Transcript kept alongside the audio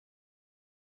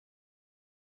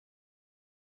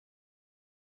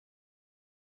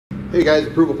Hey guys,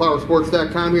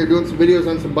 ApprovalPowersports.com here doing some videos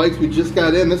on some bikes we just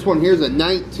got in. This one here is a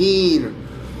 19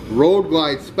 Road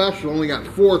Glide Special. Only got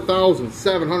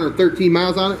 4,713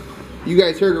 miles on it. You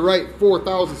guys heard it right,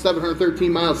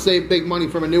 4,713 miles. Save big money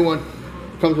from a new one.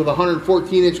 Comes with a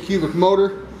 114-inch cubic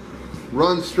motor.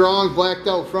 Runs strong, blacked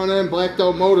out front end, blacked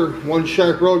out motor. One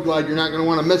sharp Road Glide, you're not going to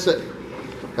want to miss it.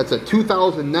 That's a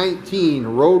 2019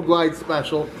 Road Glide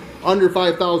Special. Under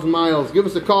 5,000 miles. Give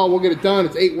us a call, we'll get it done.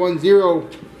 It's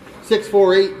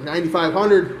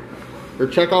 810-648-9500, or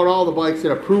check out all the bikes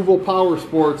at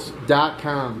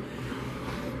ApprovalPowersports.com.